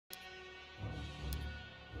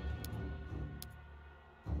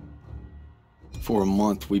For a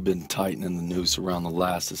month, we've been tightening the noose around the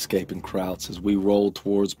last escaping Krauts as we roll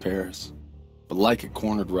towards Paris. But like a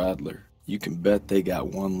cornered rattler, you can bet they got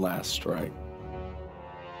one last strike.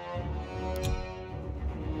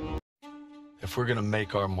 If we're gonna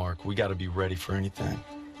make our mark, we gotta be ready for anything.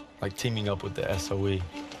 Like teaming up with the SOE,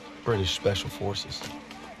 British Special Forces.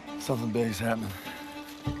 Something big's happening.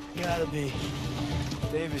 Gotta be.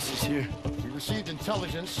 Davis is here. We received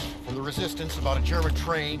intelligence from the Resistance about a German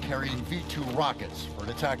train carrying V-2 rockets for an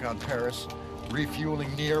attack on Paris,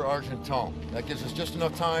 refueling near Argenton. That gives us just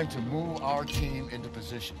enough time to move our team into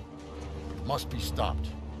position. It must be stopped.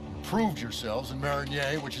 You proved yourselves in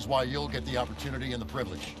Marigny, which is why you'll get the opportunity and the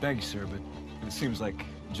privilege. Thank you, sir, but it seems like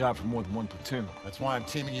a job for more than one platoon. That's why I'm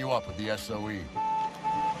teaming you up with the SOE.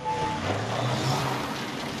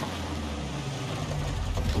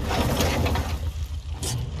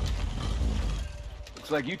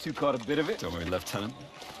 Looks like you two caught a bit of it. Don't worry, Lieutenant.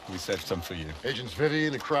 We saved some for you. Agents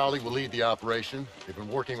Vivian and Crowley will lead the operation. They've been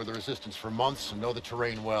working with the Resistance for months and know the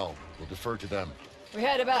terrain well. We'll defer to them. We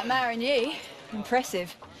heard about Marigny.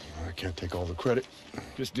 Impressive. I can't take all the credit.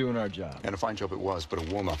 Just doing our job. And a fine job it was, but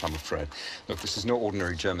a warm-up, I'm afraid. Look, this is no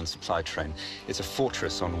ordinary German supply train. It's a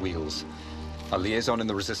fortress on wheels. Our liaison in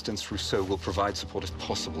the Resistance, Rousseau, will provide support if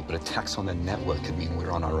possible, but attacks on their network could mean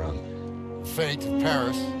we're on our own. The fate of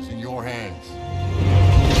Paris is in your hands.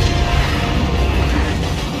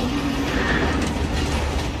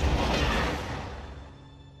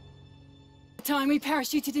 The time we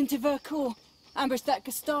parachuted into Vercors, ambushed that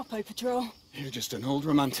Gestapo patrol. You're just an old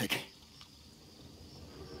romantic.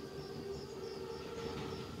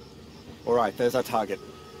 All right, there's our target.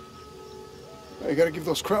 You gotta give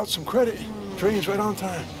those Krauts some credit. Train's right on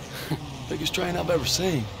time. Biggest train I've ever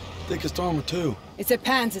seen. Thickest armor, too. It's a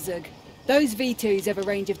Panzerzug. Those V2s have a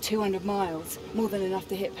range of 200 miles, more than enough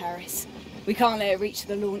to hit Paris. We can't let it reach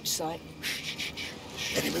the launch site.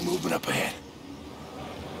 Enemy movement up ahead.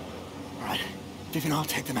 All right, Vivian, I'll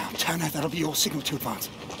take them out. Turner, that'll be your signal to advance.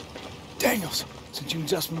 Daniels, since you and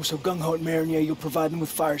Zussman were so gung-ho at Marigny, you'll provide them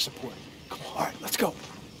with fire support. Come on, all right, let's go.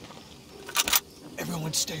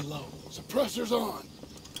 Everyone stay low. Suppressors on.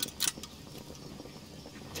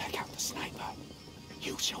 Take out the sniper.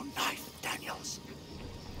 Use your knife, Daniels.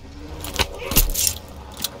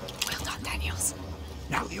 Well done, Daniels.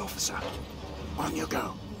 Now the officer. On you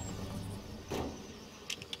go.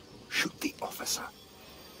 Shoot the officer.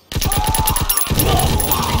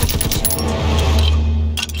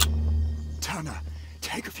 Turner,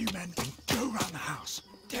 take a few men and go around the house.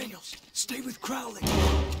 Daniels, stay with Crowley.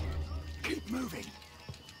 Keep moving.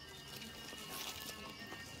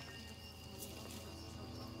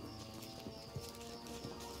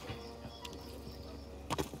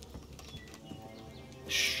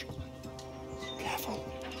 Shh. Careful.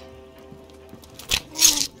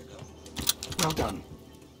 Well done.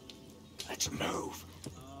 Let's move.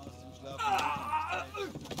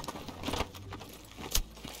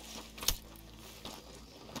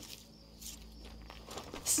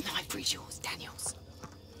 Sniper is yours, Daniels.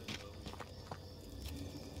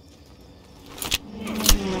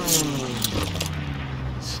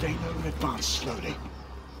 Stay low and advance slowly.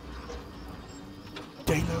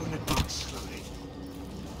 Stay low and advance slowly.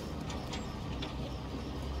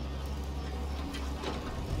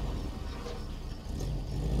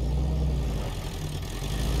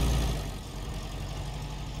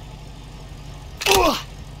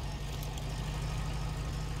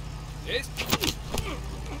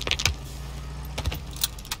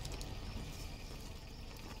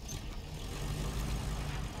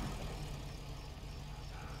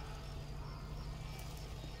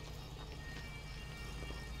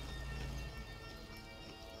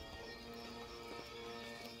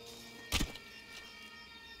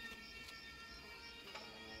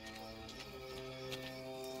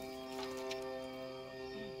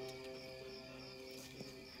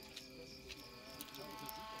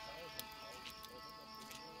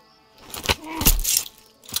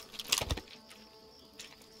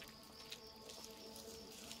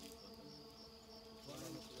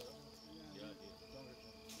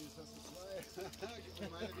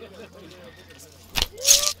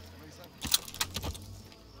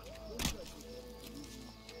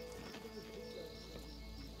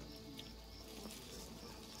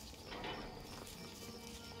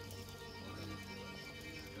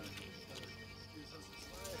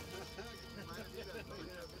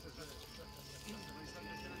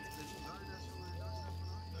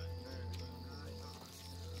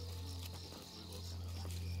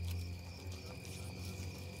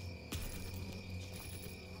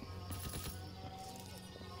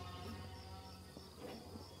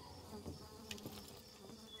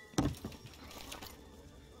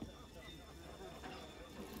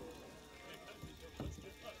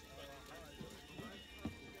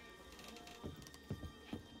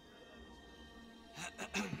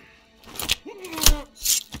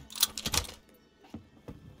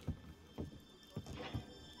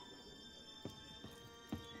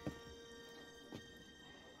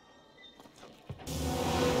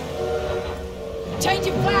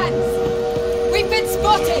 changing plans! We've been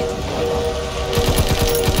spotted!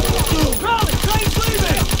 Crowley, train's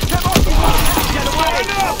leaving! Come on, get away!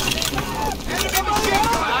 Enemy machine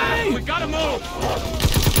gun! We gotta move!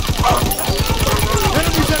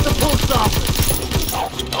 Enemies at the post office!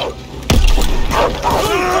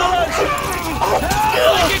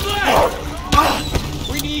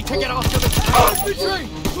 We need to get off to the infantry!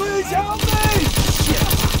 Please help me! Shit!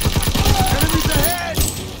 Enemies ahead!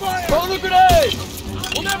 Fire! Throw the grenade!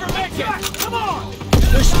 We'll never make it! Come on!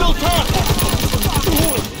 There's still time!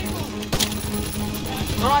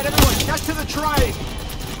 Alright, everyone, get to the train!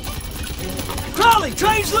 Crowley,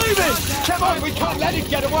 train's leaving! Come on, we can't let it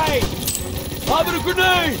get away! Have a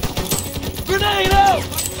grenade! Grenade out!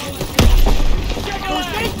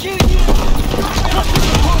 Thank you! Cut to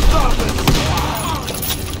the post office!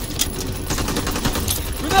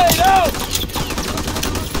 Grenade out!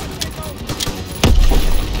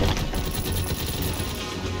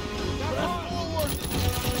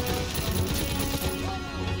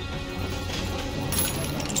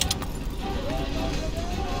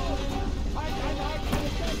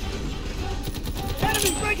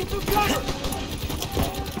 Enemy breaking through cover!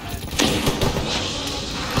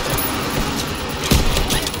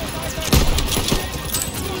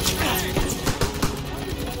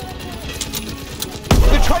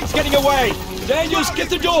 The train's getting away! Daniels, get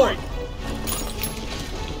the door!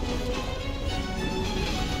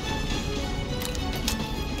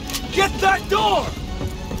 Get that door!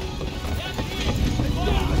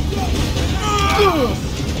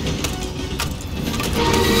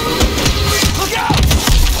 Look out!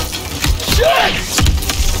 Shit!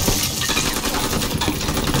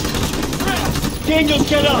 Daniels,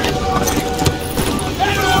 get up!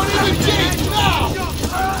 Everyone in the jeep, now!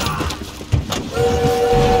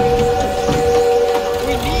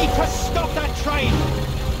 We need to stop that train!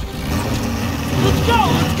 Let's go!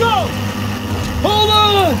 Let's go! Hold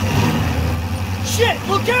on! Shit!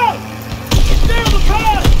 Look out! Stay on the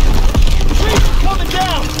path! Trees are coming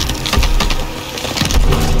down!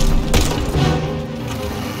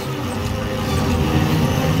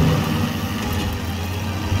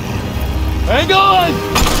 Hang on!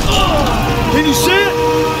 Can you see it?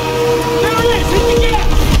 There it is! Hit the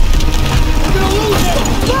gas! We're gonna lose it!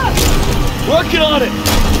 Left! Working on it!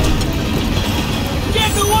 Get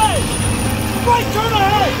in the way! Right turn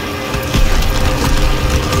ahead!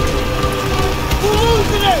 We're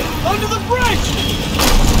losing it! Under the bridge!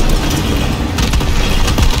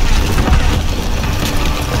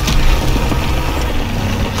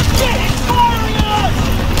 Shit! It's firing at us!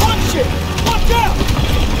 Punch it! Watch out!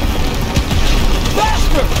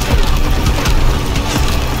 Faster!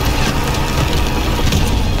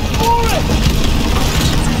 For it!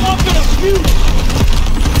 I'm gonna shoot!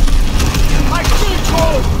 I shoot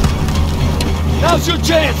close! Now's your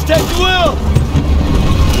chance, take the wheel!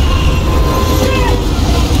 Shit!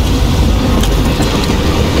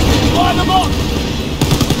 Line them up!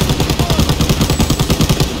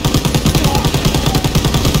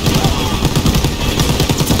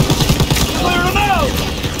 Clear them out!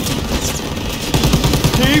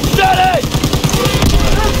 Keep steady!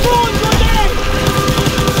 They're throwing grenades!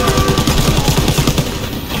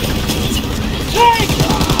 Take!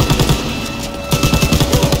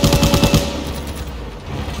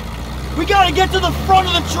 We gotta get to the front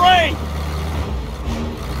of the train!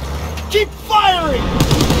 Keep firing!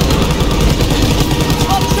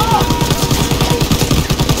 Up top!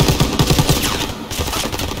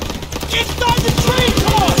 Inside the train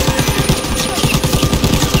car!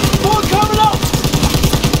 More coming up!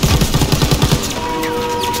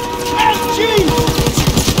 SG!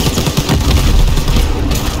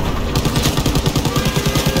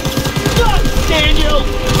 God, Daniel!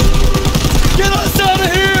 Get us out of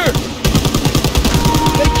here!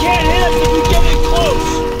 They can't hit us if we get in close!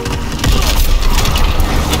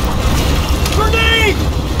 Grenade!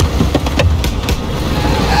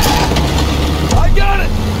 I got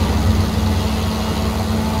it!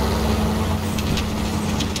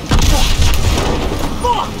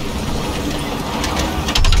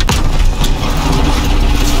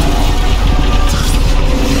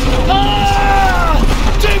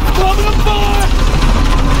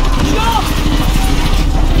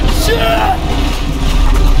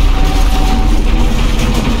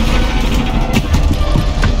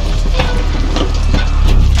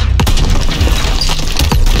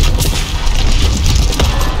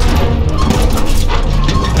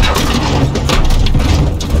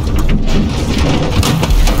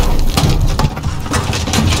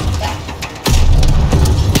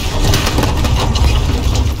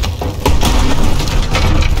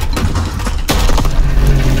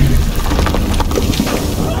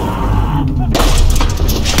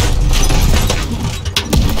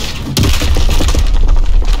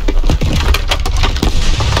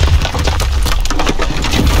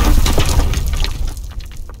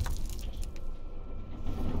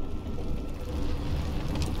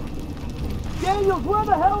 Daniels, where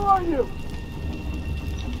the hell are you?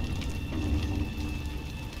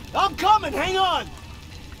 I'm coming, hang on!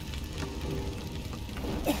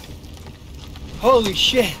 Holy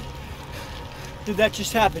shit. Did that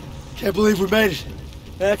just happen? Can't believe we made it.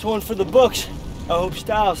 That's one for the books. I hope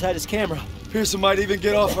Stiles had his camera. Pearson might even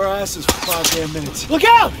get off our asses for 5 damn minutes. Look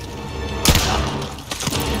out!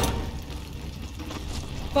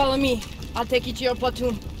 Follow me. I'll take you to your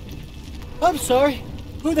platoon. I'm sorry.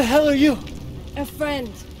 Who the hell are you? A friend.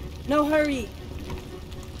 No hurry.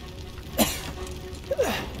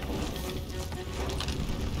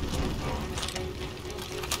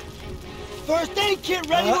 First aid kit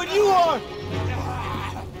ready when you are!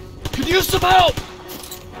 Could use some help!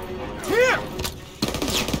 Here!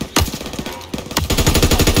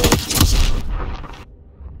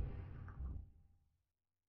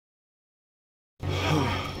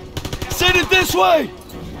 Send it this way!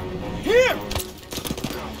 Here!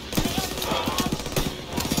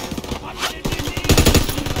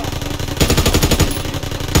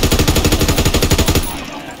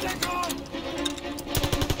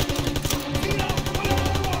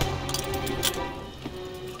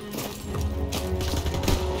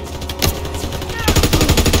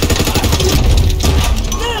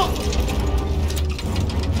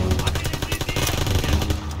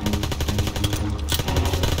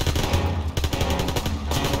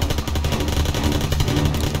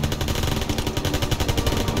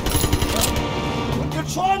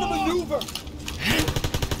 Trying to maneuver! Here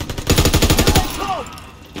they come!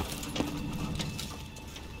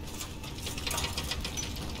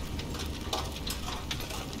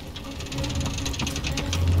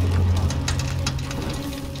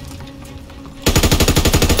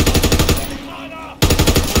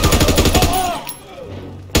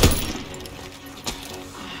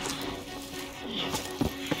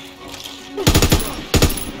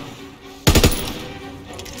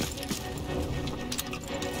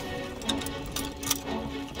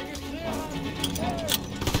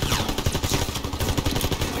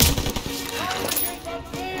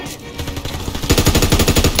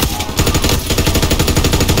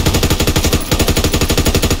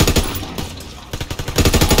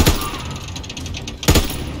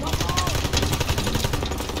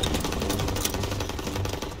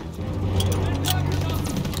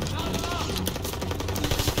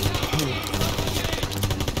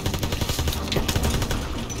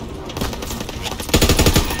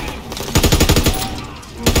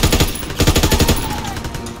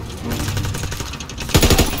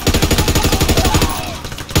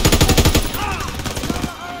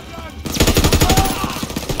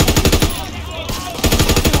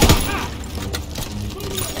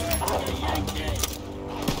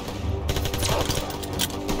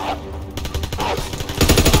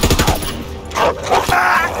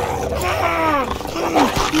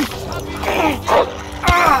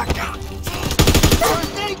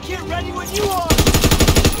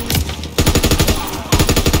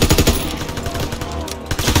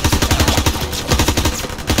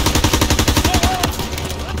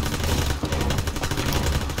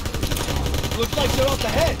 Looks like they're up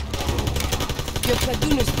ahead. Your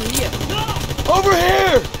platoon is clear. Over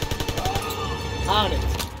here! On it.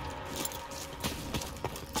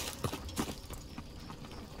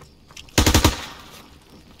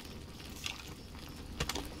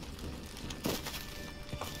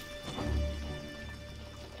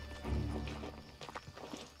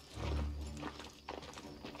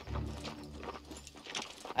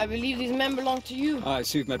 I believe these men belong to you. I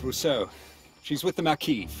see you've met Rousseau. She's with the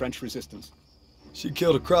Marquis, French resistance. She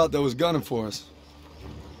killed a crowd that was gunning for us.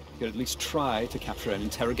 You could at least try to capture and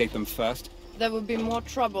interrogate them first. There would be more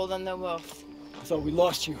trouble than they're worth. I thought we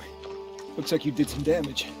lost you. Looks like you did some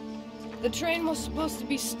damage. The train was supposed to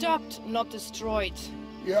be stopped, not destroyed.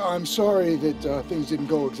 Yeah, I'm sorry that things didn't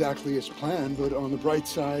go exactly as planned, but on the bright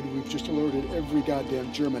side, we've just alerted every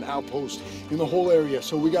goddamn German outpost in the whole area,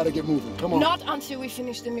 so we gotta get moving. Come on. Not until we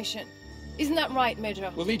finish the mission. Isn't that right,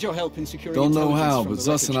 Major? We'll need your help in securing Don't know intelligence how, from but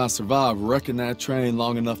the Zuss and I wreckage. survived wrecking that train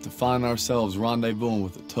long enough to find ourselves rendezvousing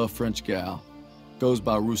with a tough French gal. Goes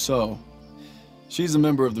by Rousseau. She's a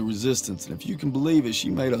member of the Resistance, and if you can believe it, she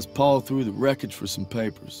made us paw through the wreckage for some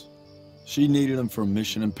papers. She needed them for a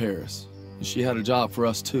mission in Paris, and she had a job for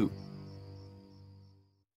us too.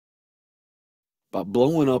 By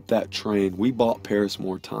blowing up that train, we bought Paris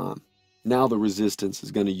more time. Now the Resistance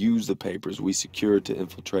is going to use the papers we secured to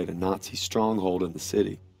infiltrate a Nazi stronghold in the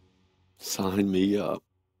city. Sign me up.